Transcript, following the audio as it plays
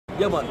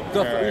Yeah, man.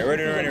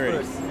 Ready.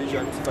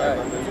 Ephesians 5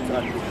 and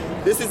verse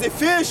 6. This is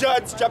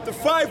Ephesians chapter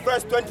 5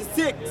 verse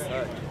 26.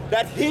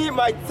 That he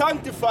might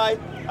sanctify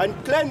and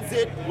cleanse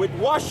it with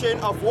washing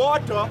of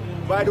water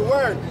by the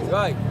word.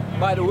 Right,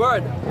 by the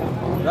word.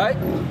 Right?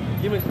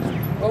 Give me.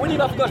 Well, we need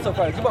to go so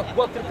far. Come on,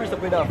 walk to the priest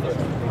up in there first.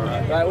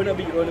 Right, we're going to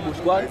beat around the bush.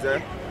 Go on. Is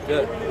there?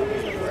 Yeah.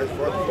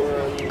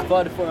 Verse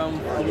 44 and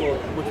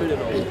which way they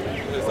know?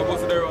 It's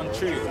supposed to be around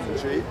 3.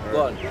 3.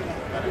 Go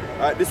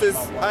on. This is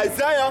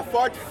Isaiah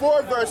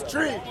 44 verse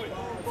 3.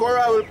 For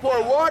I will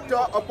pour water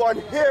upon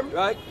him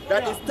Right.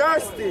 that is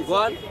thirsty, Go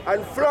on.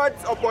 and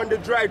floods upon the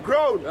dry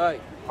ground.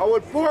 Right. I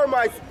will pour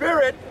my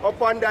spirit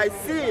upon thy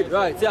seed.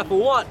 Right, so you have to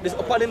want this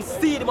upon him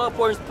seed, man,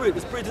 pour his spirit.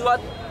 The spirit is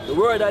what? The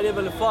word of the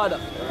Heavenly Father.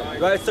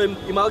 Right, so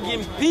he might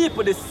give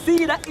people the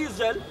seed of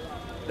Israel,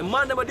 the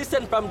man that will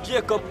descend from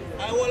Jacob.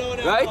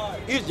 Right?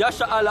 Is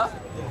Yasha Allah.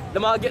 They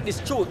might get this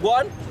truth. Go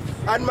on.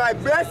 And my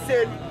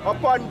blessing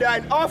upon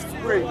thine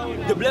offspring,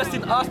 The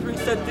blessing offspring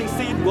sending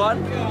seed. Go on.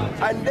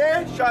 and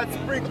they shall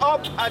spring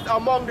up as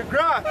among the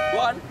grass, Go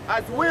on.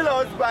 as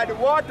willows by the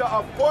water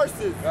of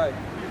courses. Right.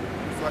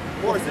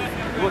 Courses.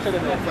 Go to the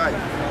next.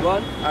 Right. Go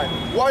on.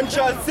 And one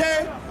shall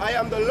say, I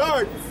am the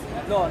Lord's.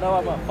 No,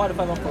 I'm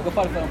 45 and 4. Go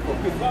 45 and 4.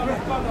 Quick.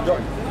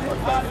 John.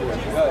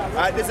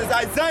 Right. This is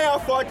Isaiah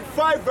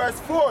 45 verse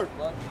 4.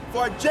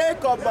 For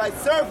Jacob my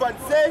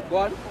servant's sake, Go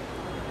on.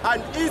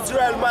 and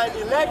Israel mine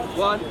elect,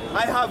 Go on.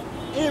 I have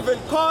even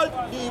called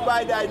thee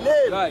by thy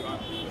name. Right.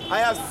 I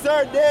have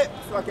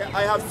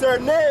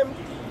surnamed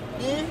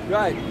thee,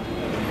 Right.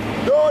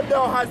 though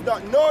thou hast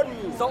not known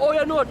me. So all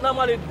you know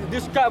normally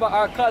describe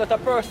or call it a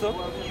person,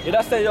 you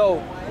just say,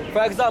 yo,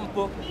 for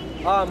example,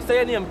 say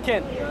your name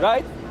Ken,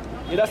 right?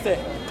 You just say,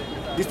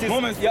 this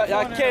is you're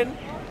Ken,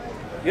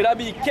 you just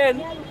be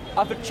Ken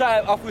of the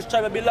tribe of which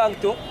tribe you belong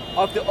to,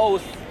 of the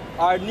house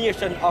or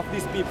nation of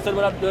these people, so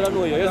they don't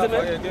know you, you see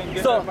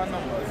me? So,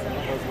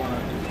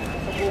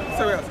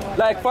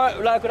 like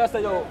when I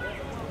say, yo,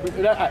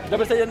 let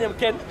me say your name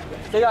Ken,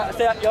 say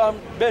you're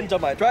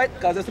Benjamin, right?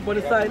 Because you see on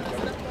the sign,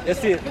 you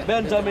see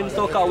Benjamin,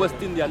 so-called West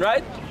Indian,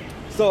 right?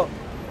 So,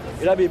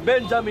 it'll be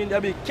Benjamin,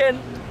 it'll be Ken,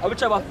 or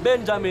whichever of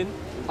Benjamin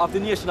of the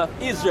nation of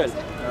Israel.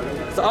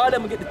 So all of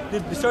them get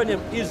the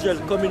surname Israel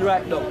coming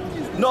right now.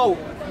 Now,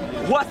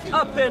 what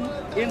happened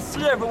in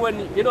slavery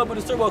when, you know,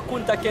 the story about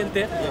Kunta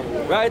Kinte,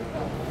 right?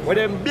 When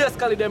them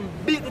basically them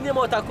beat the name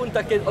out of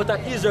Kunta Kinte, out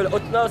of Israel,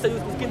 out now say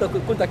use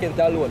Kunta Kinte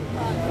alone.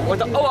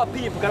 Out of our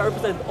people can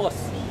represent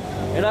us.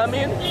 You know what I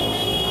mean?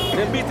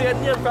 They beat the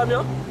name from you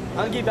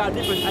and give you a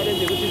different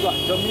identity, which is what?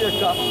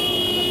 Jamaica,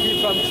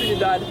 people from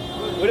Trinidad,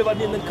 whatever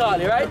name they call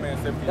it, right?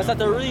 That's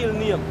not a real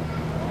name.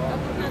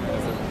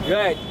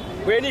 Right.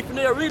 We need to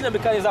know your real name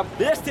because there's a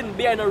blessing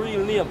behind a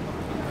real name.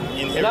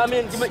 You know what I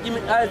mean?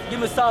 Give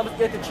me Psalm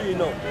 83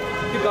 now.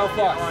 Keep going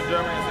fast.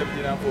 Jeremiah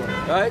 17 and 4.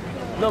 Right?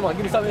 No man,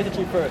 give me Psalm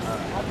 83 first.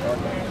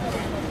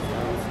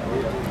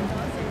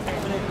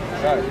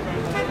 Right.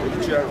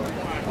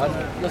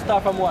 And let's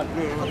start from 1.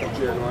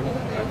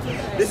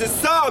 This is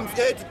Psalms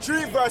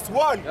 83 verse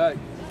 1. Right.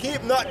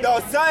 Keep not thou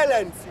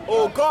silence,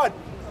 O God.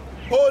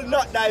 Hold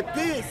not thy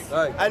peace,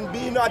 Right. and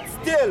be not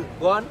still,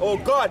 Go on. O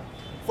God.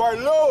 For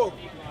lo,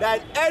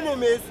 thine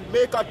enemies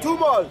make a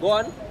tumult, Go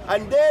on.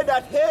 and they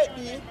that hate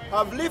thee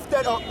have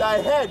lifted up thy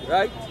head.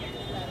 Right?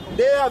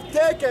 They have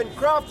taken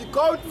crafty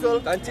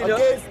counsel Continue.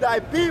 against thy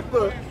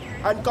people,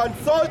 and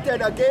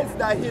consulted against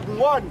thy hidden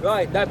one.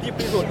 Right. That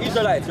people is what?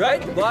 Israelites,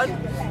 right? Go on.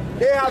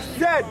 They have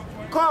said,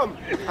 come,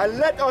 and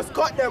let us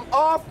cut them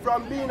off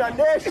from being a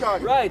nation.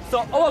 Right. So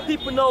our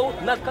people now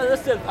not call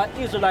themselves an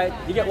Israelite,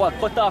 you get what?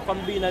 Cut off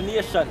from being a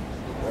nation.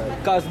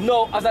 Because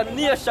now as a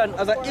nation,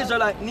 as an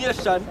Israelite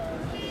nation,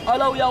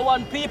 all of we are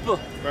one people.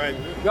 Right.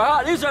 You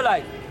are an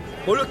Israelite.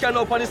 But look at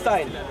now upon the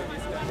sign.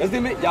 You see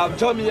me? You have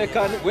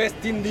Jamaican, West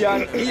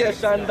Indian,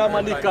 Haitian,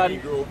 Dominican.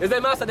 You see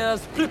me? So they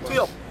split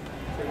you up.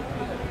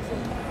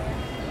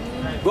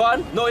 Go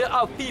on. Now you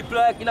have people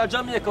like in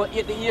Jamaica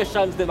hate the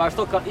Haitians, them, or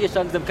so-called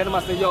Haitians, them kind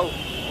of say, yo,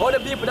 all the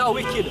people that are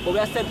wicked, but we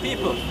are said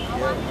people.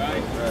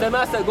 So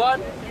I say, go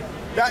on.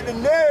 That the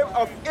name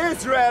of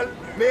Israel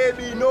may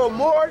be no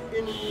more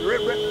in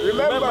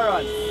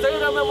remembrance. So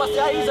you remember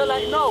say you're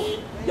Israelite now.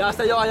 You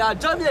say you're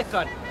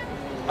Jamaican.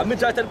 And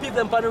majority of the people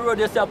them on the road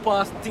they say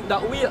past think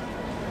that way.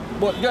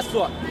 But guess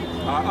what?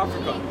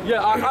 African.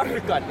 Yeah, are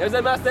African. You see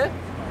what I say?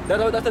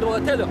 That's what I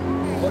want to tell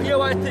you. But here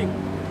what I think.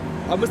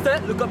 I'm going to say,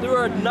 look up the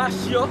word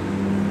nation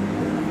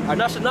or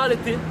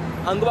nationality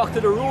and go back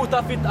to the root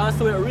of it and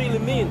see what it really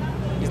means.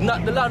 It's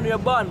not the land you're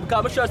born,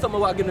 because I'm sure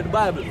someone will give in the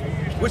Bible.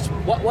 Which,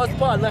 what was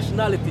Paul's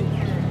nationality?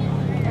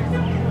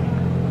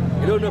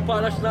 You don't know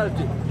Paul's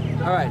nationality?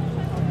 Alright.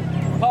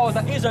 Paul was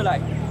an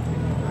Israelite.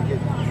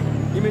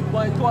 Give me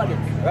one two of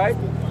them, right?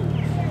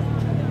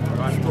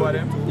 One two of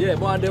them? Yeah,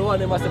 one of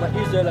them must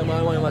say Israel and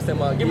one must say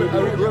give me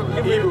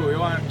Hebrew, you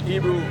want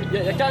Hebrew?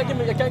 Yeah, you can't give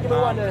me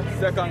one there.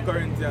 2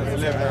 Corinthians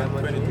 11 and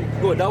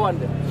 22. Good, that one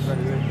there.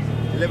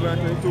 11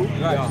 and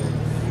 22. Right. Yeah.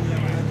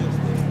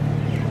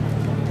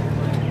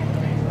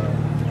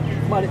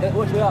 Man,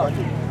 what we have?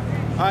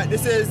 Alright,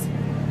 this is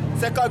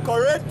 2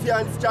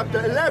 Corinthians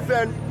chapter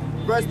 11,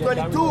 verse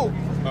 22.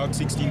 Acts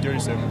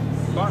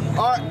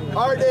 16:37.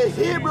 Are they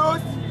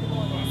Hebrews?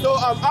 So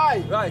am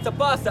I. Right, so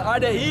Pastor, are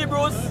they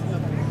Hebrews?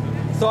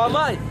 So am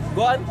I.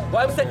 Go on.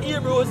 Why I'm saying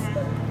Hebrews?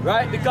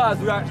 Right, because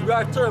we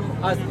are termed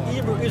as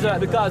Hebrew Israelite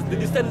because the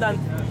descendant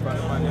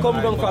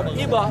come down from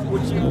Iba,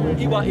 which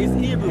Iba is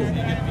Hebrew.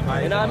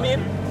 You know what I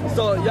mean?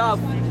 So you have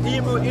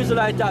Hebrew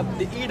Israelites, you have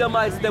the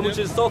Edomites, them which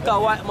is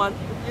so-called white man,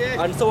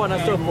 and so on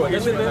and so forth. You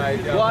see me?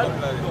 Go on.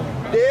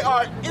 They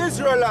are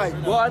Israelites.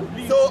 Go on.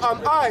 So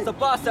am I. So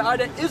Pastor, are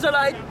they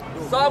Israelite?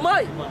 So am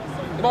I.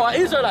 If I'm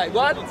an Israelite, go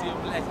on.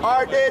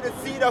 Are they the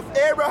seed of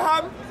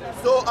Abraham?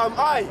 So am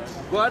I.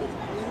 Go on.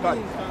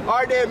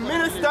 Are they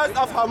ministers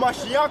of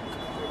Hamashiach?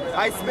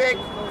 I speak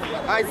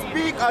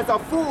as a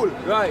fool.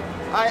 Right.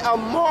 I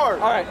am more.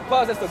 Alright,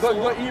 Pastor, so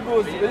go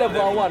Hebrews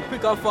 11:1,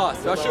 quick and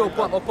fast. I'll show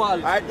Paul.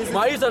 Alright, this is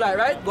My Israelite,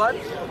 right? Go on.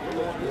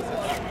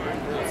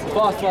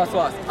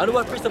 Fast. I know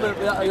what priest you telling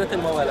me a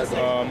while ago.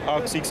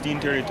 Acts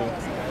 16:32.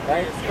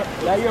 Right?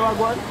 Yeah, you want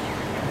one?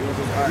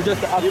 You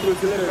just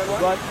Hebrews 11,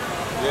 go on.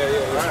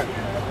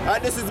 Yeah.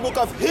 And this is book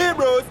of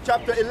Hebrews,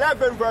 chapter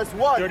 11, verse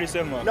 1.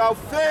 37. Now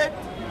faith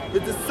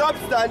is the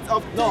substance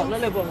of things. No, not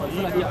 11, man.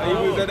 So like, yeah.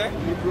 Hebrews are there?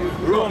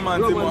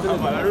 Romans in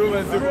Muhammad.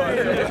 Romans in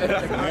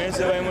Muhammad.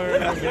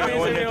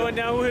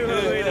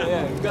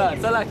 God,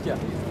 Salakia.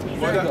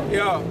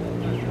 Yeah.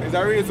 There's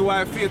a reason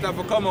why faith have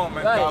to come out,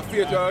 man. Right. Because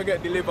faith will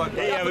get delivered.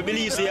 Yeah, I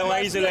believe so. I'm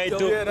an Israelite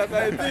too. Yeah, that's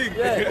what I think.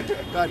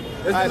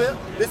 Yeah. And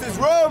this is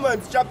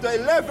Romans chapter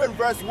 11,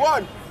 verse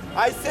 1.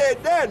 I say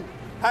then,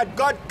 had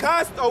God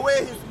cast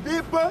away his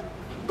people?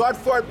 God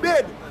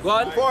forbid.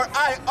 God. For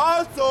I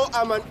also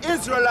am an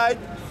Israelite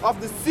of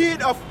the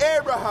seed of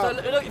Abraham.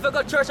 So, you know, if I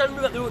go to church and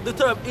the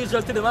term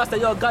Israel to them, I say,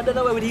 yo, God done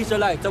away with the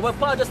Israelites. So when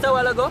Paul just said a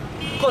while ago,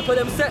 cut what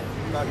them said.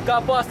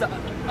 God, Pastor,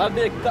 I'll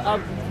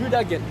read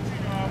again.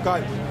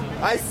 God.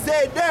 I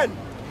say then,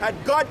 had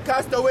God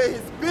cast away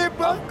his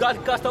people?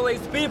 God cast away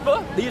his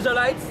people, the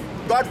Israelites.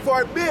 God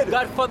forbid.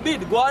 God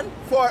forbid. Go on.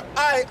 For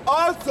I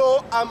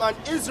also am an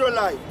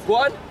Israelite. Go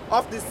on.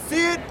 Of the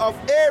seed of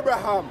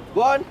Abraham.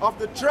 Go on. Of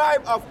the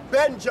tribe of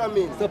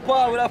Benjamin. So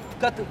Paul would have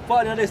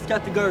fallen in this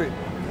category.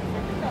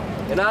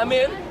 You know what I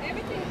mean?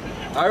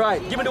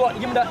 Alright, give me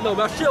that now.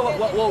 I'll show you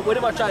what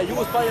I'm trying to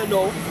use for you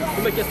now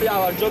to make you say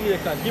I'm a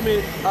Jamaican. Give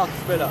me Acts,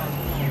 fella.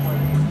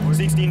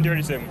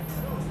 16:37.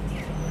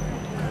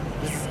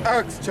 This is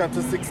Acts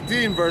chapter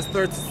 16, verse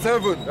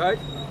 37. Right?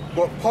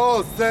 But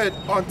Paul said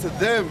unto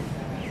them,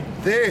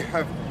 they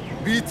have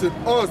beaten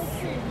us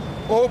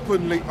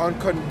openly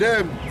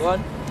uncondemned, Go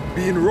on.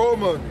 being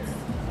Romans,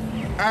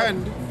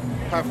 and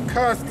have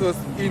cast us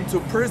into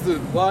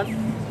prison. Go on.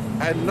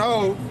 And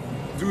now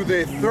do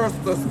they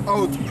thrust us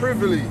out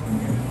privily?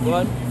 Go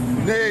on.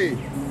 Nay,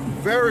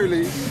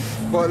 verily,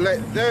 but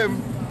let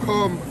them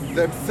come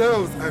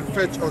themselves and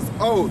fetch us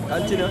out.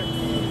 Continue.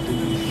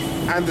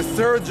 And the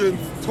surgeons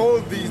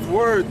told these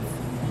words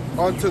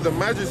unto the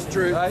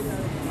magistrate, Right?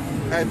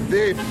 and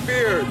they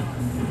feared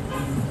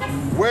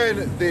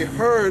when they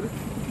heard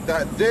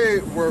that they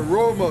were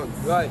Romans.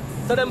 Right.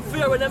 So them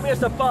fear when them hear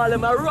Sir Paul,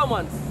 them are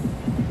Romans.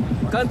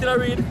 Continue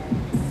read.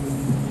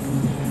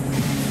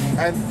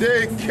 And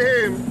they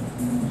came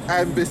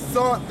and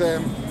besought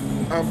them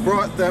and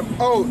brought them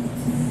out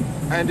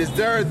and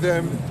desired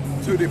them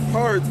to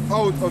depart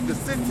out of the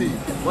city.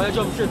 Why you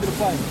jump straight to the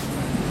point?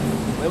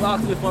 When you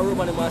ask me if I'm a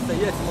Roman, I say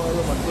yes, I'm a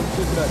Roman. Go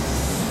straight to that.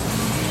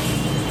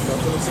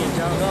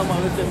 No,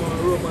 man, let's say I'm a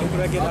Roman. Could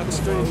I get that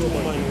straight to the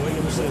man? When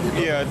you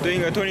say Yeah,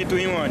 doing a 22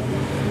 in one.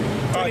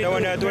 Oh, that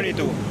one at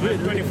 22.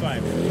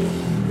 25.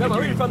 Yeah, man,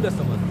 read from this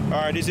one.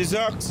 Alright, this is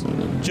Acts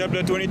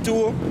chapter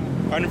 22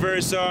 and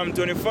verse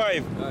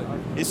 25.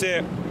 It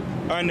says,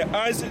 and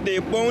as they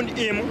bound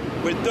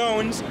him with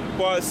thorns,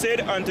 Paul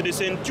said unto the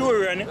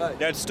centurion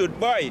that stood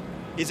by,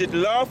 is it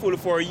lawful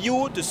for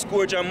you to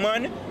scourge a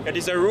man that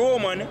is a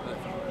Roman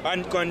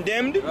and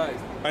condemned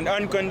and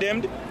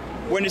uncondemned?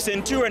 When the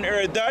centurion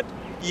heard that,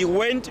 he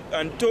went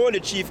and told the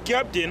chief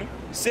captain,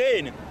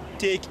 saying,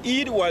 take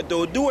heed what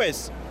thou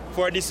doest,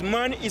 for this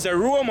man is a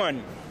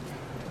Roman.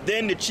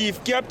 Then the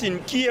chief captain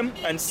came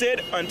and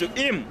said unto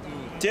him,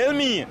 tell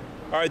me,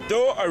 art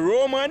thou a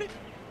Roman?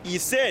 He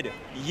said,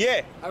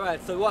 yeah.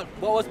 Alright, so what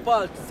was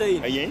Paul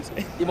saying? Yes.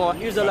 I'm an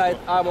Israelite,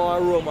 I'm a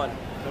Roman.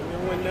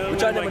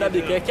 Which one of them would be?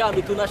 It can't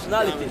be two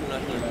nationality.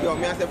 Yo,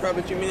 me I say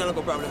problem, me no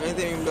go problem.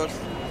 Anything him just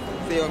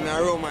say, yo, me a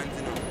Roman,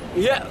 you know.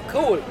 Yeah,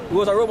 cool. He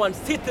was a Roman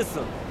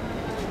citizen.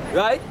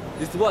 Right?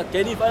 This is what?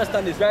 Can you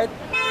understand this, right?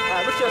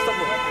 Alright, let's show you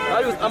something.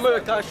 I'll use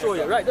America and show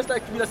you, right? Just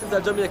like me that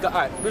says Jamaica.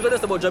 Alright, we're going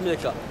to about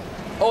Jamaica.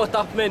 Out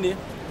of many,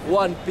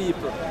 one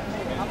people.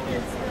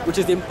 Which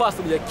is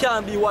impossible. There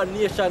can't be one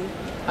nation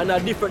and a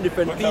different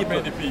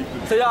people.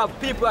 So you have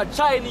people who are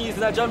Chinese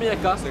in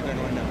Jamaica, and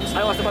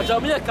you must have a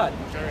Jamaican.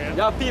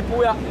 You have people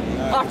who are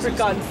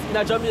Africans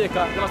in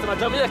Jamaica, you must have a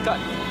Jamaican.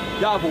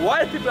 You have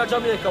white people in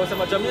Jamaica, you must have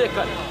a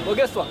Jamaican. But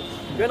guess what?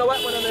 You're a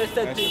white man and a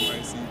said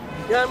thing.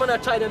 You're a man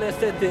in China and a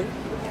said thing.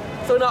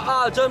 So not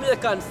all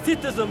Jamaican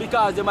citizens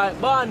because they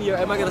might born here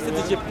and might get a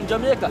citizenship in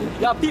Jamaica.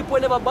 There are people who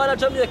never born in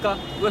Jamaica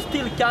who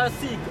still can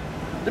seek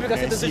Jamaican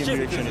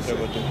citizenship.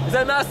 Is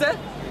that what I say?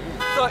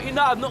 So it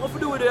have nothing to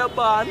do with where you're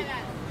born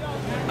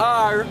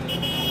or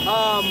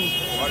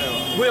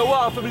where you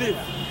want to live.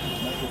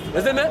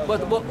 You see me?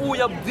 But who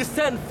you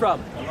descend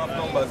from.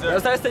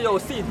 That's why I say, yo,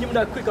 see, give me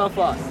that quick and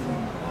fast.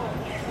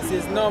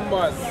 This is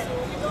Numbers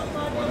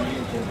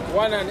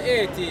 1 and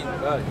 18.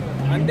 Right.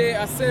 And they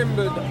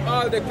assembled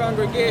all the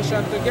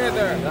congregation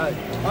together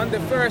on the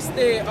first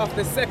day of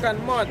the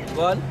second month.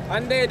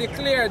 And they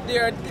declared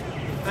their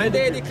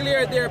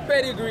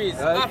pedigrees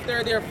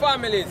after their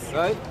families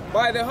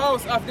by the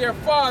house of their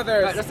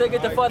fathers. Right, that's how you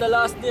get the father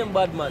last name,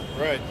 bad man.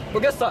 Right.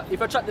 But guess what? If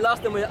you check the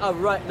last name we have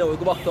right now, we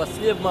go back to a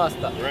slave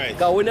master. Right.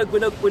 Because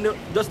when you,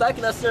 just like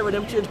in a server,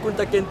 them change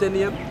Kunta Kinte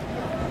name,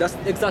 that's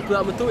exactly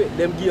what happened to it.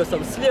 Them give you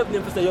some slave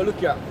name to say, yo, look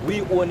here,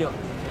 we own you.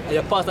 And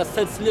your pastor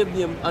said slave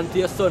name unto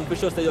your son for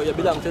sure say, yo, you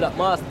belong to that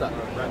master.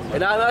 And you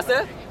know what I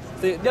say?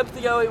 So them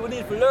things we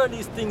need to learn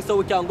these things so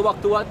we can go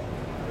back to what?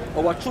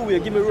 Our true way.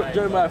 Give me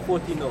Jeremiah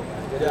 14 now.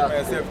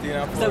 Jeremiah 17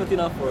 and 4. 17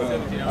 and 4.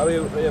 How are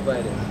you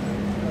by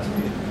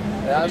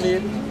there? I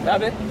mean,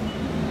 have it?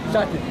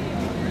 Chat it.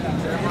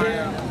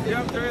 Jeremiah, you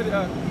have to read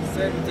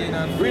 17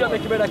 and 4. Read up,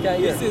 make your brother can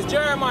hear. This is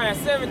Jeremiah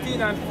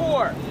 17 and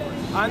 4.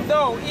 And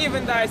thou,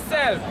 even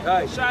thyself,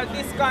 shalt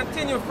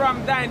discontinue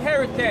from thine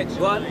heritage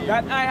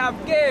that I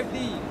have gave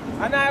thee,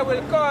 and I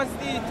will cause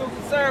thee to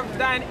serve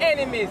thine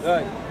enemies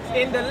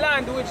in the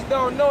land which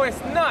thou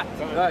knowest not.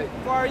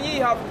 For ye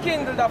have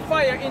kindled a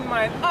fire in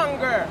mine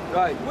anger,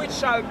 which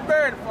shall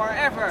burn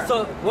forever.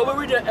 So what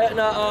we read in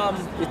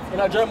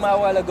a Jeremiah a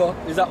while ago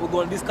is that we're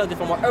going to discontinue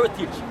from our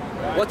heritage.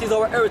 What is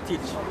our heritage?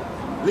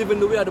 Living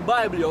the way of the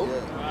Bible, yo.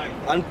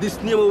 And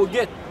this name we will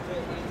get.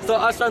 So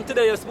as from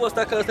today, you're supposed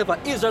to call yourself an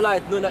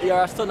Israelite, knowing that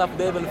you're a son of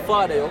the Heavenly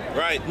Father, yo.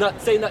 Right.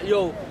 Not saying that,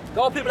 yo,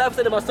 all people have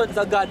said them a son is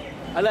a God,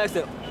 and like I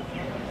say,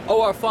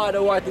 our Father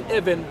who art in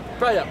heaven,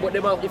 prior, but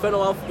them, if you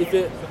know, if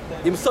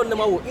him son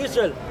them are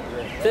Israel,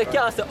 so you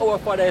can't say our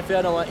Father if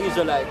you're not an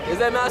Israelite. Is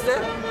that what I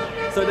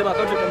say? So they might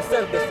contradict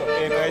themselves, this stuff.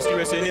 Yeah, because the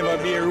scripture say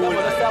never be a rule.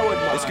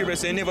 The scripture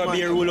say never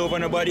be a rule over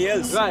nobody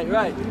else. Right.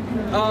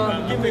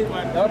 Give me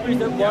our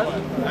precept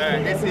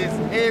one. This is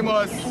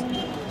Amos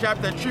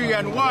chapter 3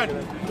 and 1.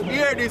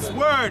 Hear this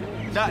word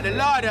that the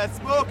Lord has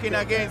spoken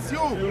against you,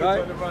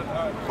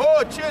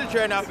 O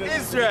children of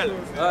Israel,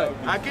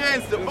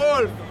 against the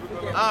whole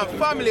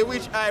family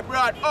which I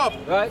brought up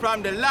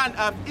from the land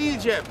of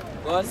Egypt,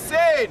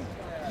 saying,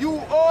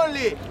 you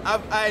only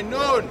have I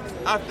known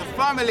of the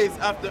families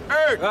of the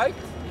earth.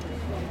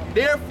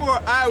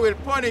 Therefore I will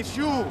punish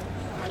you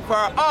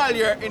for all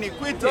your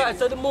iniquities. Right,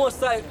 so the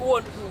Most High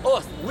own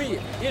us, we,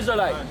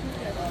 Israelites.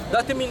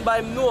 That I mean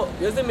by no,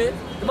 you see me?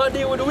 The man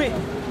deal with we.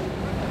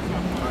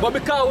 But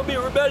because we be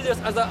rebellious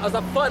as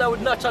a father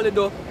would naturally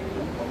do,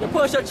 you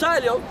punish your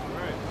child, yo.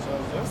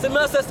 So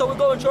man says, so we're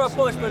going through our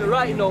punishment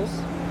right now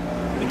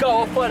because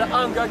our father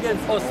anger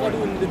against us for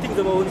doing the things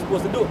that we weren't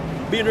supposed to do.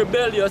 Being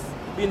rebellious,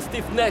 being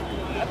stiff-necked,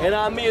 you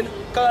know what I mean?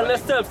 Calling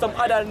themselves some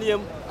other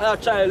name and I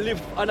try to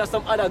live under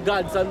some other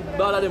gods and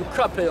all of them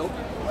crap, yo.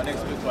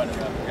 Next quick one.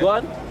 Go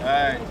on.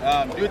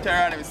 Alright,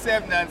 Deuteronomy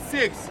 7 and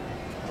 6.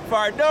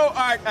 For thou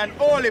art an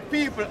holy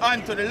people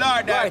unto the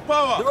Lord thy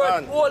power. The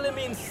word holy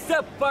means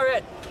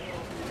separate.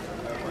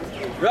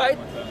 Right?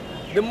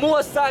 The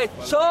Most High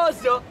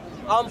chose you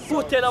and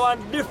put you on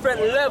a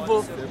different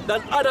level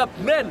than other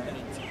men.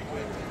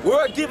 We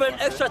were given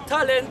extra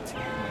talent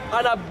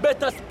and a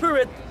better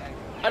spirit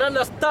and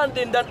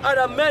understanding than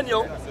other men,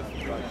 yo.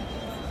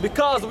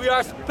 Because we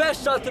are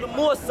special to the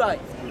Most High.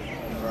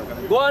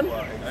 Go on.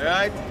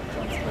 Alright.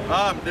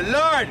 The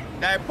Lord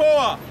thy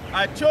power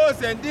hath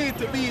chosen thee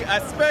to be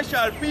a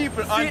special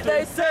people unto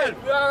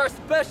himself. We are a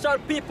special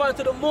people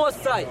unto the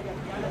Most High.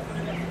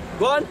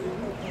 Go on.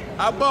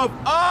 Above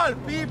all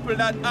people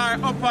that are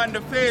upon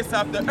the face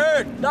of the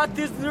earth. That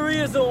is the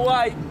reason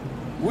why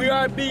we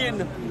are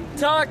being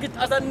targeted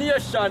as a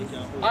nation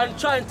and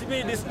trying to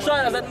be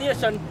destroyed as a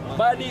nation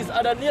by these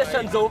other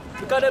nations, though,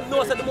 because they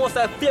know that the Most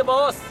High favor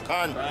us.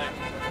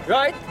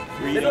 Right?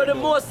 They know the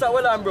Most High,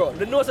 well on, bro.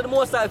 They know that the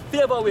Most High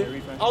favor we,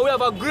 and we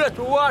have a great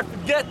reward to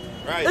get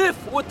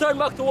if we turn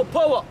back to our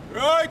power.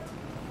 Right?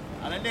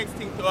 And the next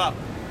thing to happen,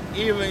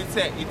 even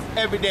say it's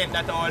evident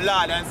that our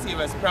Lord and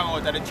Savior sprang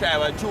out of the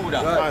tribe of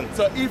Judah.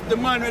 So if the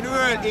man with the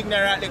world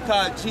ignorantly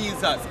called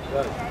Jesus,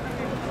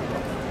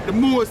 the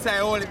Most High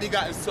only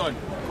begotten Son,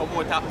 come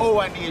out of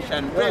our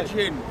nation,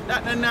 brethren,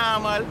 that's the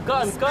normal,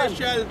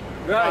 special.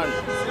 Right.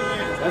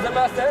 As a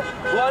master,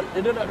 one,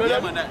 they do not do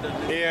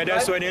that. Yeah,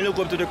 that's why they look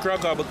up to the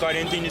cracker because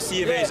they think the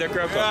Savior is a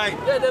cracker.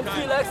 Yeah, they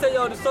feel like say,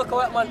 yo, the soccer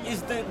white man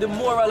is the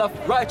moral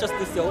of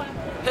righteousness, yo.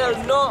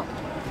 Hell no.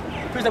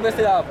 Precept we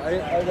still have. I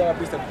don't have a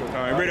precept too.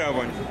 Alright, read that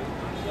one.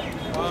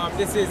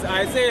 This is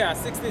Isaiah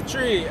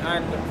 63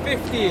 and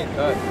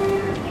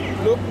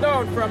 15. Look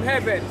down from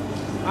heaven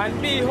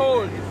and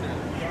behold,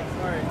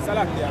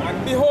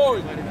 and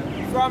behold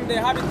from the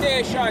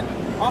habitation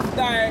of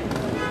thy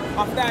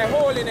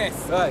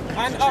holiness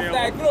and of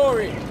thy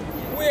glory,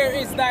 where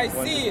is thy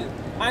zeal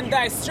and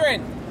thy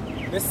strength,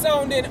 the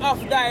sounding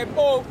of thy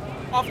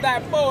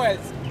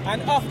bowels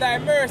and of thy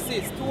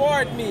mercies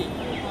toward me,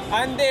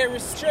 and they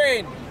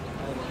restrain.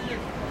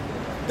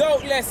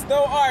 Doubtless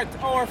thou art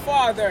our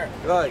father,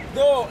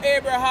 though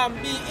Abraham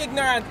be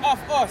ignorant of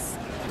us,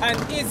 and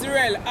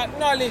Israel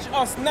acknowledge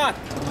us not.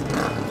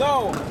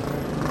 Thou,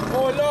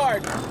 O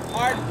Lord,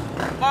 art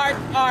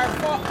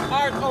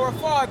our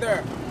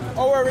father,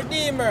 our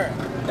redeemer.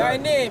 Thy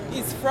name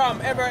is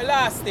from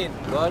everlasting.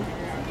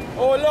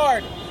 O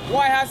Lord,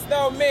 why hast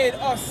thou made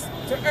us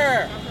to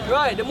err?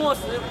 Right, the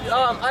most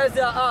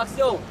Isaiah asks,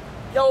 yo,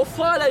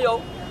 father,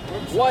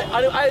 why?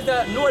 And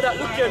Isaiah know that,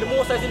 look here, the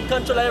most is in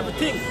control of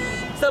everything.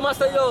 So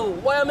master,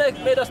 why you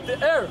made us to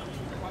err?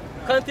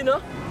 Continue.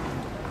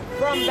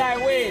 From thy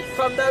ways.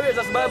 From thy ways,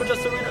 as the Bible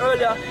just read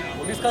earlier.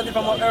 This country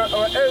from our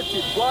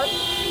heritage. Go on.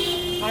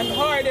 And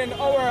harden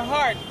our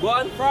heart. Go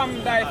on.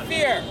 From thy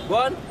fear. Go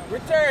on.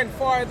 Return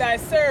for thy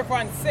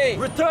servant's sake.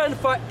 Return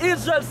for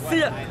Israel's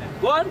sake.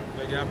 Go on.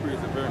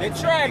 The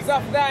tribes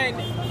of thine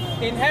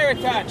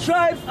inheritance.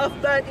 Tribes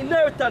of thine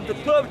inheritance, the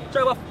 12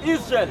 tribe of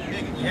Israel.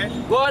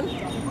 Go on.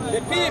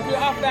 The people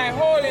of thy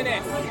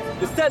holiness.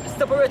 The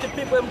separated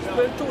people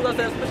when choose us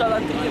special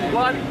unto him. Go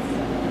on.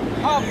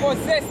 Have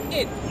possessed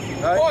it.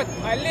 Right. But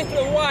a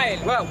little while.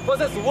 Well,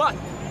 possess what?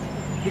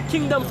 The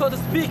kingdom, so to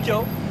speak,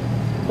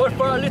 But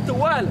for a little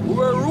while, we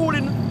were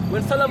ruling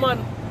when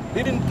Solomon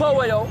did in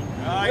power,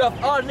 We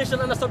have all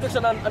nations under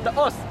subjection under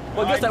us.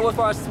 But guess that was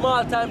for a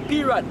small time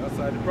period. That's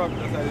why the prophet,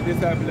 that's why the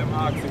disciples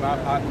asked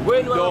him,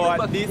 when though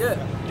at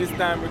this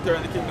time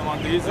return the kingdom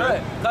unto Israel.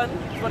 Right.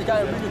 Somebody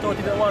can read it out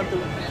if they want to,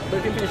 but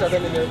you can finish that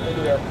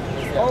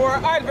anyway. Our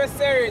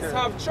adversaries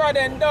have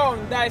trodden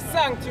down thy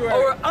sanctuary.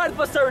 Our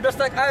adversary, just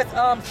like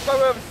Psalm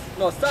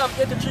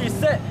 83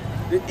 said,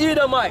 the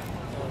Edomite,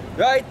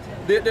 right?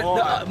 The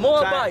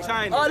Moabite,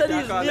 China, all of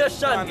these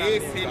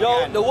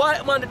nations, the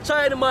white man, the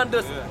Chinaman,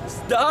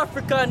 the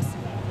Africans,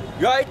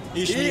 right?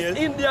 The East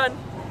Indian,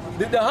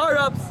 the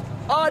Arabs,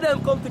 all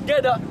them come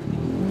together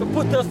to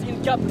put us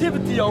in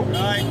captivity,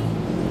 Right.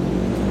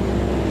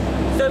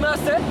 So I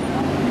said,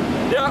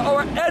 they are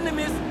our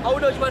enemies, and we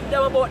don't even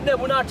them about them,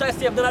 we're not trying to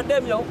save none of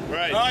them,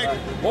 Right.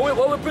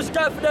 What we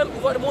prescribe for them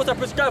is what the most I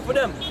prescribe for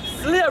them.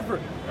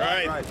 Slavery.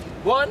 Right.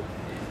 One.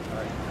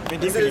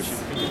 Finish.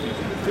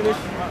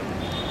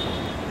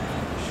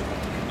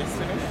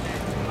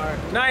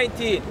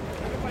 19.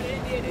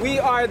 We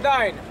are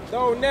thine,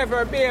 thou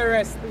never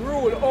bearest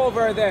rule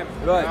over them.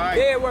 Right.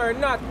 They were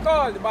not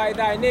called by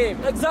thy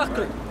name.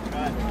 Exactly.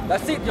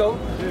 That's it,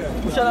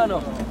 We shall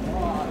know.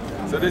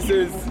 So this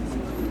is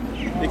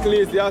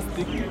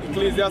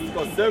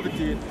Ecclesiasticus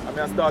 17, I mean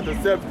I start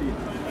at 17.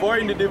 For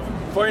in the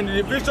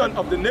division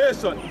of the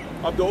nation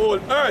of the whole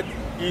earth,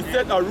 he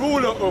set a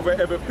ruler over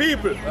every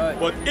people,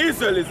 but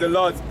Israel is the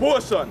Lord's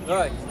portion.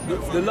 Right.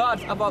 The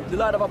Lord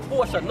of a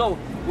portion. Now,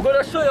 we're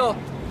going to show you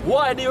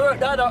why the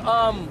other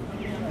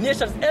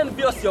nations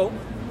envious you.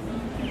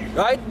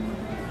 Right?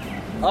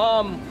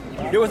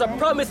 There was a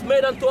promise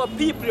made unto a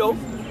people,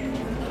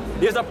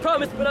 There's a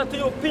promise made unto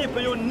you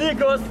people, you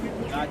niggers,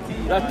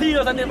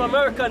 Latinos and Native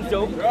Americans,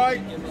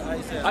 Right.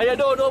 And you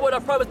don't know about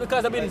the promise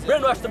because I've been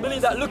brainwashed to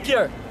believe that, look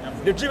here,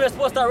 the dream is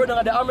supposed to run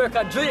on the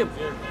American dream.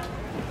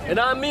 You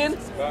know what I mean?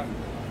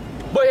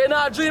 But you're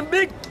not dream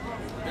big.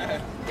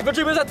 If your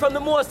dream is not from the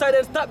most side,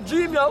 then stop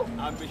dream,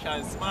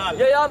 Ambition small.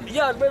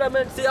 Yeah, brother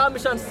man, say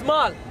ambition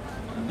small.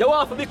 You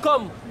want to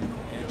become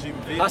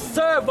a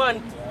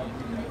servant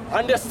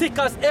and the sick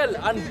as hell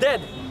and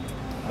dead.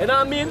 You know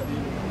what I mean?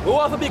 We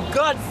want to be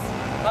gods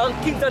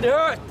and kings of the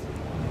earth.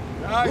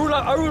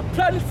 Rule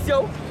planets,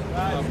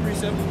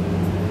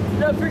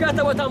 Don't forget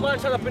about a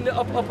mansion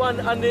up on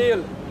the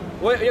hill.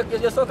 Where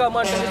your so-called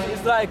mansion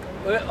is like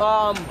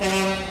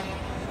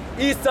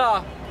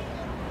Esau.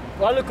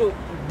 One little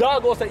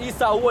dog house that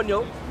Esau own,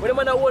 When the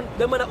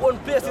man own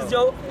places,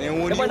 The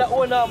man that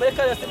own, they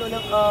can't sit on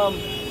them,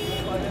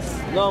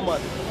 no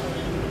man.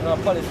 No,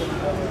 police.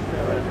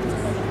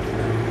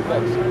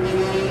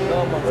 No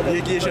man.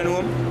 Vacation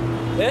home?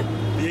 Eh?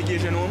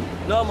 Vacation home?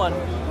 No man.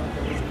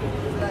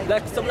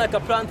 Like something like a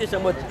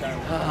plantation, but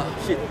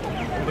shit.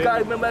 I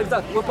can't remember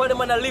exactly. Where the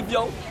man that live,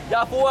 you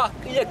have to walk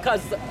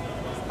acres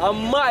and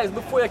miles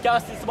before you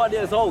can see somebody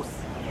else's house.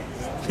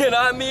 You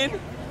know what I mean?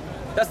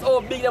 That's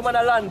how big the man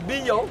of land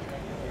be,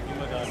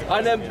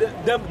 And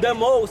them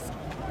house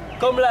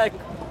come like.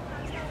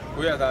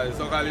 We are the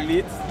so-called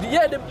elites.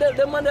 Yeah, the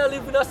man that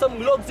live in some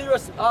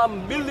luxurious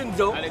buildings,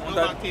 And it go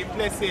back to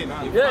blessing.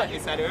 Yeah.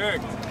 It's at the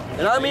earth.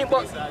 You know what I mean?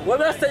 But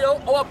when I say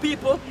our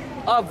people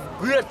have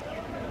great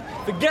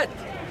forget.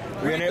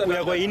 We are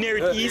going to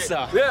inherit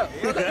Esau. Yeah,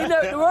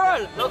 inherit the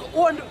world.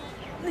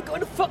 Like, what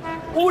the fuck?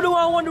 Who the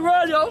one won the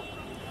world,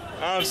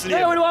 Absolutely.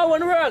 Yeah, who the one won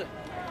the world?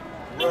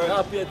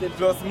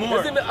 Plus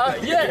more.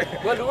 Yeah,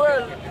 well the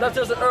world, not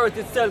just the earth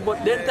itself,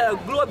 but the entire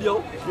globe,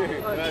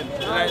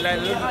 Like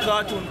little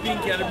cartoon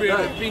Pinky and the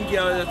brain. Pinky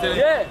and the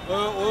Yeah.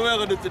 What we're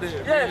going to do today?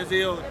 Yeah. They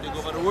say, they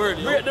go for the word,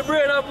 The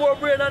brain have more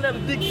brain than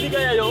them big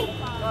guy,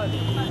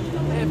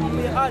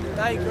 add,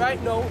 like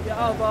right now, you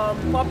have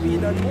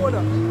Papine and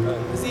Mona.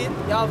 You see, you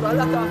have a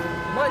lot of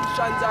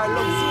mansions or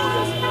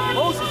luxurious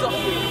houses up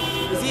here.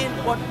 You see,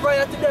 but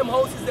prior to them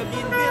houses they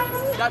being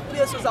built, that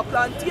place was a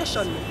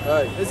plantation.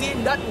 You see,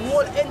 that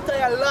whole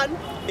entire land.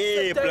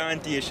 A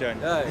plantation.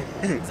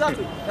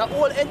 Exactly. The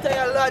whole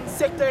entire land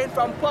sectoring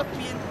from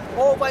Papine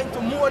over into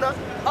Mona,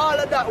 all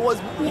of that was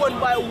owned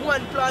by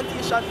one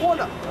plantation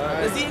owner.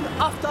 You see,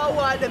 after a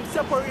while, them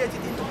separated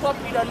into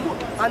Papine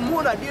and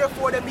Mona,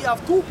 therefore them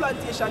have two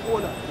plantation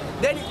owners.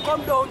 Then it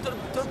come down to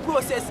the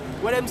process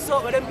where them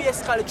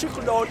basically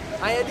trickle down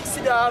and you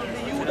see the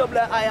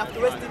UWI after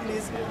West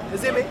Indies, you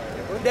see me?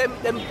 Them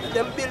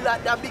build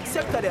that big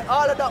sector there.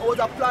 All of that was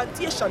a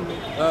plantation.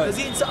 You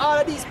see, so all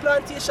of these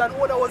plantation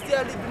owners was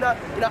there living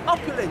in a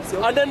opulence.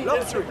 Yo. And then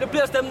the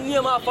place them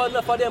name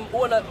after for them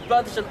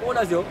plantation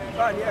owners, yo.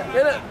 Yeah.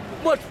 You know,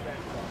 but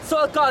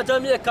so-called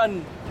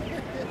Jamaican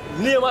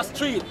name a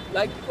street,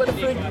 like what the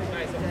frick?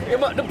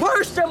 The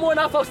parish them one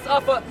off of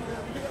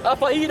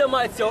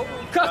Edomites, yo.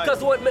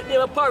 Crackers won't make name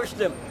a parish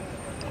them.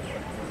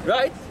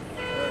 Right?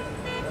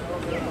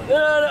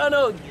 I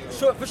know.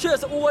 Sure, for sure,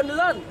 it's who own the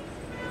land.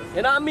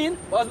 You know what I mean?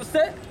 What we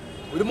say?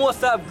 We the most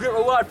have great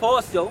reward for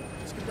us, yo.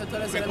 Just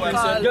want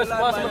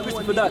some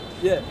appreciation for that.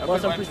 Yeah,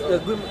 want some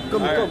appreciation.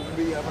 Come.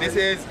 This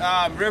is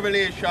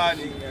Revelation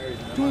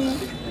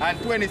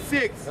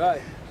 2:26.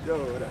 Right.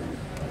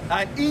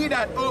 And he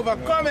that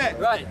overcometh,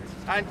 right,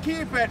 and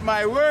keepeth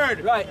my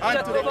word, right,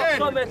 unto the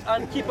end. Overcometh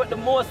and keepeth the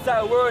Most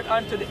High word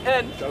unto the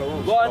end.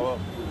 Go on.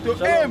 To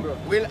him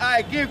will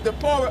I give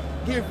power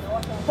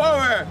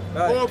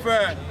right,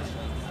 over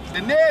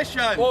the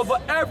nation. Over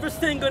every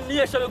single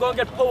nation we're going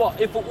to get power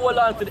if we hold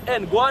on to the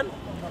end. Go on.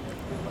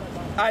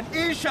 And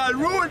he shall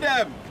rule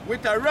them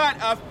with a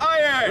rod of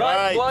iron.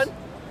 Right. Go on.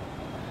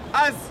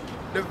 As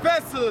the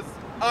vessels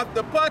of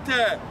the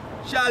potter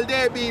shall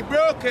they be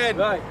broken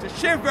to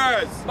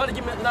shivers. But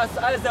give me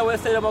Isaiah will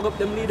say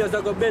them leaders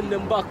are going to bend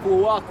them back or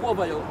walk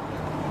over you.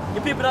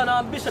 The people that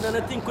have ambition and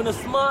they think they're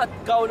smart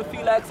because they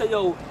feel like say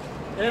yo,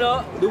 you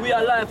know, the way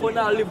of life we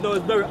now live now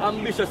is very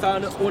ambitious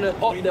and up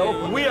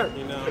weird.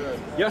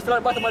 You're still at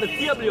the bottom of the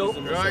table, yo.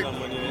 Right.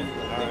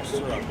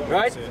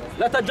 Right?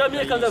 Lot of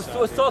Jamaicans have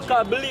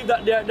so-called believe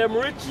that they're them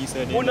rich,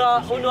 who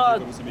not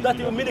that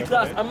even middle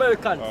class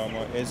Americans.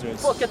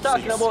 Fuck you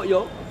talking about,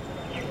 yo.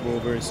 Go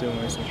very soon,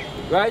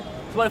 right?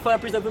 So I find a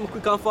precept them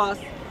quick and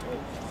fast.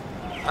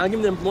 And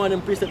give them one of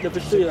them precepts for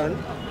sure,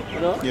 you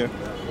know? Yeah.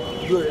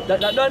 Good. That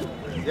done?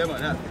 Yeah,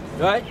 man.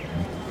 Right?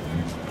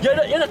 You're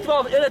not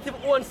even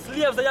own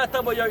slaves and you're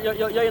talking about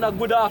you're in a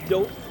good half,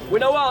 yo.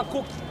 When you want to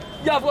cook,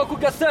 you have to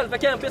cook yourself. You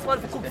can't pay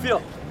someone to cook for you.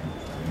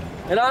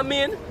 You know what I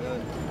mean?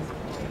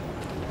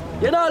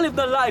 You don't live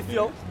the life,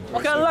 yo.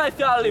 What kind of life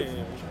you live?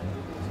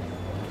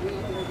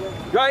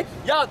 Right?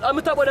 Yeah, I'm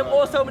talking about them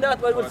also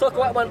that when we talk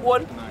about man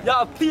one. You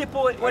have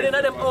people when they're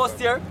in them house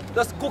here,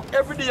 just cook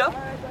every day.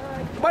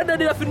 But they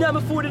don't name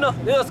the food, you know.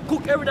 They just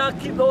cook every day and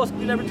keep the house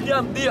clean every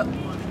damn day.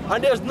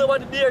 And there's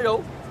nobody there,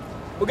 yo.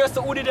 But guess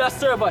who did their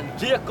servant?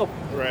 Jacob.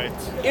 Right.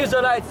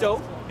 Israelites,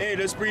 yo. Hey,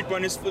 let's breathe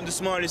on the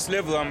smallest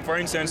level. For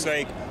instance,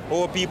 like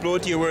our people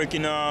out here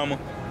working what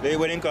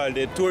they call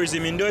the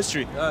tourism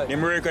industry. Right. They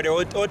work at the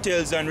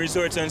hotels and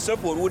resorts and so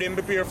forth. Who them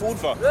prepare food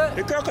for? Yeah.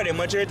 The cracker, the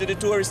majority of the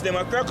tourists, them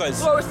are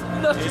crackers. Tourist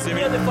industry.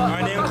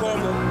 And then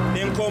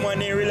come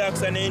and they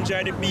relax and they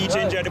enjoy the beach,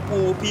 enjoy the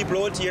pool.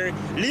 People out here,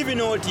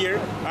 living out here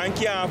and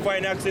can't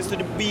find access to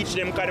the beach.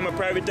 Them because them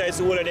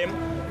privatize all of them.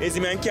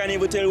 And can't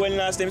even tell when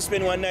last time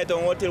spend one night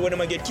on hotel when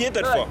them get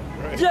catered for.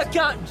 Right. You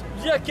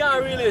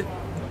can't really,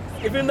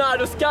 if you're not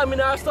just scamming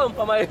or something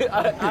from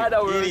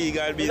other words.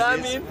 Illegal business. You know what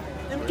I mean?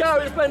 You can't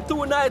really spend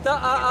 2 nights at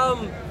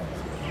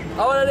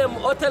one of them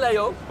hotel,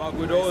 yo. Back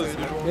with those.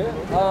 Yeah.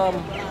 I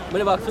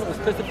never something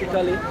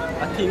specifically,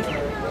 I think.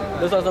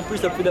 There's some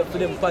precept for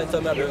them find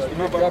something.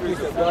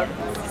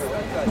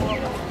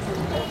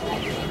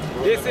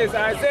 This is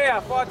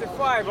Isaiah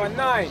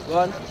 45:9. Go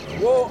on.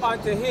 Woe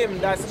unto him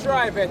that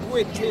striveth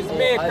with his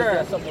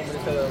maker.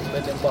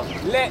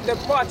 Let the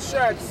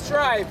potsherd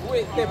strive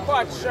with the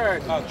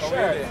potsherd.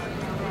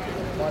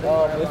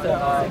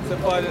 It's a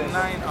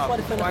 49 up.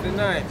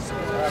 49.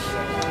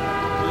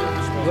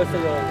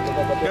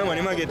 Yeah, man,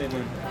 you might get it,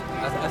 man.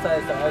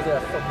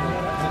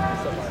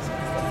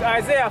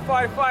 Isaiah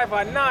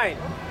 45:9.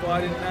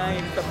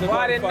 49.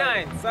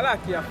 49.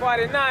 Salakia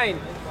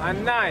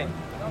 49:9.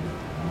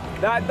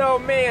 That thou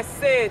mayest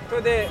say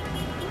to the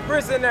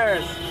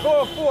prisoners,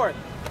 go forth,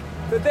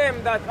 to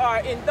them that are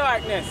in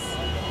darkness.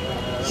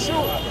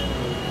 Shoot.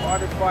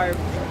 45,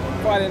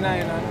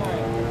 49 and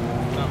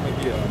 9. Not me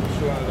here. I'm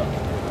showing that.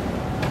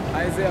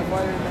 Isaiah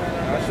 49 and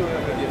 9. I'm showing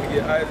them again.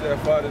 Get Isaiah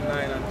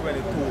 49 and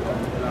 22.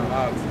 And I'm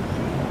asking.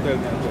 Tell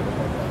me again.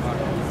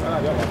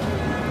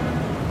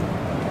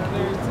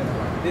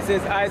 This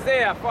is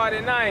Isaiah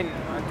 49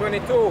 and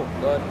 22.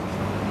 Good.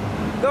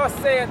 Thus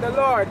saith the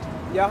Lord,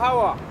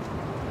 Yahweh,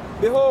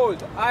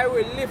 behold, I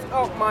will lift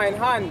up mine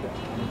hand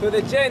to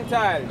the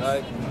Gentiles,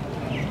 Right.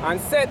 and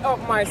set up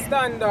my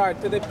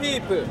standard to the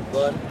people,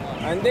 Go on.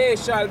 and they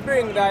shall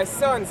bring thy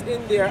sons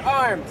in their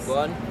arms, Go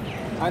on.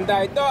 And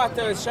thy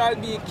daughters shall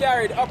be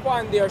carried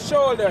upon their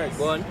shoulders.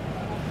 Go on.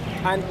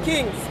 And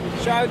kings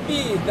shall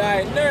be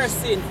thy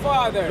nursing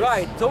fathers.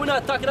 Right, so we're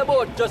not talking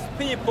about just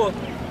people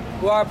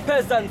who are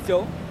peasants,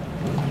 yo.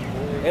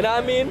 You know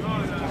what I mean?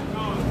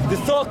 The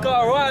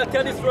so-called royalty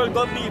of this world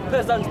gonna be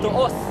peasants to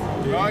us.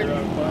 Right.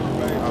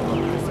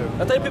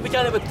 That's why people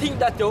can't even think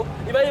that, yo.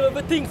 If I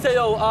ever think, say,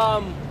 yo,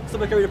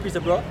 somebody carry the piece,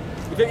 bro.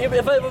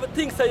 If I ever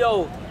think, say,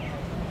 yo,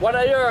 one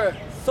of your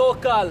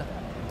so-called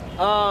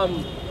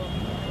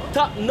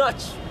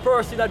top-notch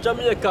person in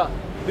Jamaica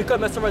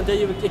become a servant,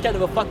 you can't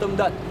even fathom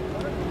that.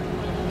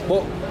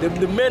 But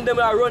the men that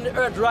are running the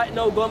earth right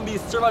now gonna be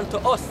servant to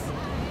us.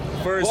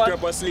 First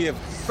crop of slave.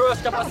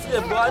 First crop of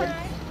slave, man.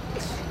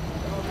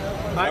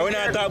 I will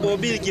not talk about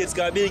Bill Gates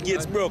because Bill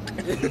Gates broke.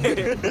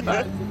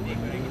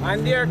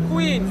 And their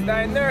queens,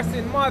 thy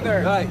nursing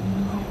mothers, Right.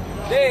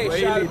 they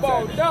shall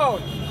bow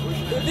down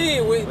to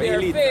thee with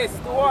their face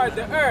toward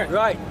the earth.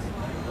 Right.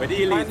 And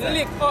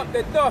lick up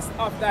the dust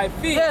of thy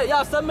feet. Yeah, you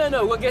have some men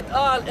who get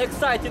all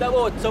excited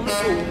about some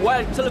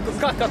little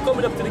cracker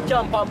coming up to the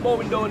camp and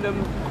bowing down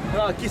them,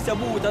 kiss your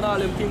boot and all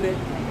them things there.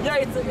 Yeah,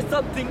 it's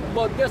something,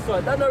 but guess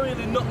what? That's not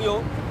really nothing,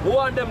 yo. We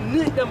want them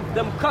neat,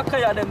 them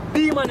cracker, them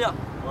demon, yeah.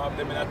 We have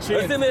them in a You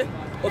chain. see me?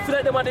 We feel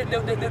like them are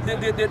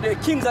the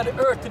kings of the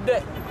earth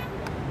today.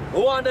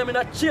 We want them in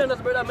a chain,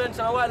 as brother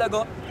mentioned a while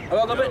ago. And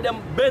we're going to make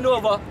them bend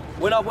over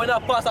when I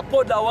pass a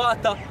puddle of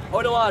water,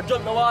 or they want to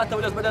jump in the water,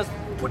 we just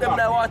put them in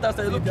the water and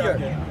say, look here.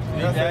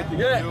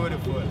 Yeah.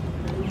 Beautiful.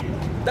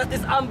 That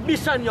is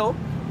ambition, yo.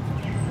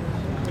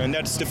 And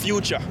that's the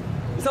future.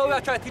 So we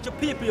are trying to teach the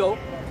people, yo.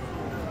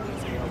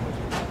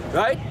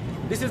 Right?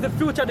 This is the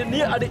future, the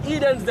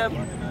Edens them.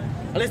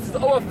 And this is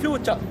our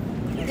future.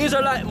 The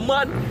Israelite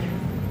man,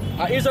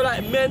 and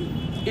Israelite men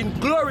in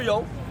glory,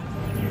 yo.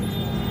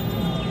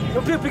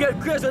 The people get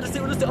crazy when they see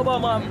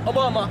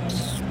Obama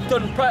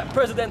turn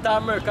president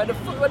of America.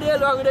 What the hell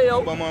wrong with that,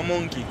 yo? Obama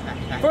monkey.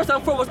 First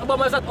and foremost,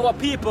 Obama is not our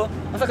people.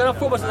 And second and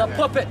foremost, is a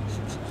puppet.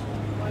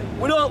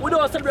 We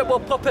don't celebrate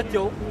about puppet,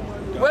 yo.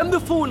 When the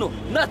fool, no,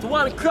 not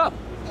one crap.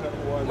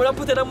 We don't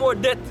put in more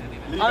debt.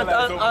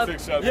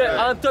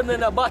 And turn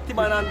in a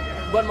Batman and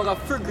one more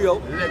frig, yo.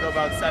 Leg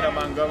about Sodom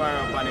and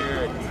Gomorrah on the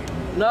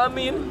earth. Know what I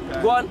mean?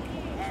 Go on.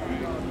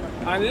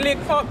 And lick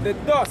up the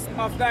dust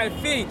of thy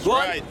feet. Go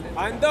on. Right.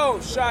 And thou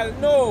shalt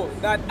know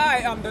that I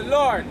am the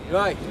Lord.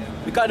 Right.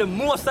 Because the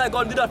Most High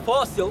gonna do that for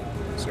us, yo.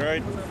 That's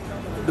right.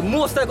 The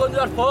Most High gonna do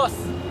that for us.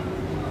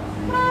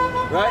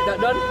 Right, that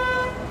done?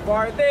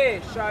 For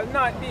they shall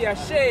not be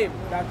ashamed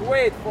that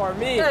wait for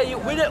me. Yeah,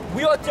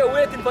 we out here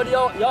waiting for the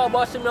Yahweh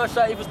Hashem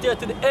Yahshua. If you stay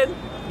to the end,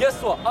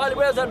 guess what? All the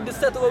brothers are the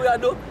set what we are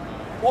doing.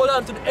 Hold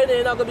on to the end and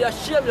you're not going to be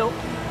ashamed, yo.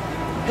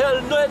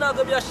 Hell no, you're not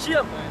going to be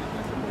ashamed.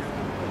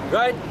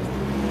 Right?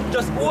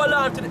 Just hold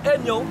on to the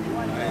end, yo.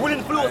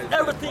 Willing to lose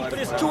everything for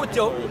this truth,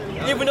 yo.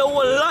 Even your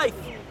own life.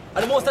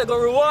 And the Most High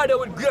going to reward you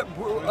with great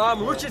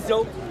riches,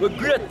 yo. With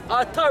great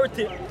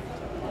authority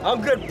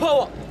and great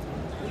power.